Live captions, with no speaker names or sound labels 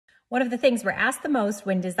One of the things we're asked the most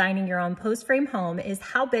when designing your own post frame home is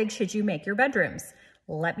how big should you make your bedrooms?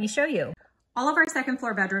 Let me show you. All of our second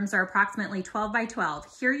floor bedrooms are approximately 12 by 12.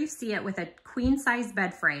 Here you see it with a queen size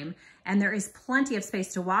bed frame, and there is plenty of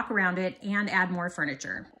space to walk around it and add more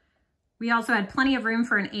furniture. We also had plenty of room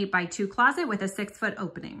for an 8 by 2 closet with a 6-foot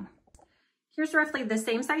opening. Here's roughly the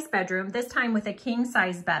same size bedroom, this time with a king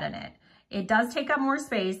size bed in it. It does take up more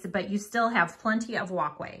space, but you still have plenty of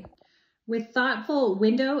walkway. With thoughtful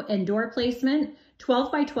window and door placement,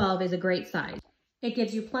 12 by 12 is a great size. It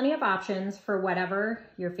gives you plenty of options for whatever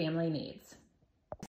your family needs.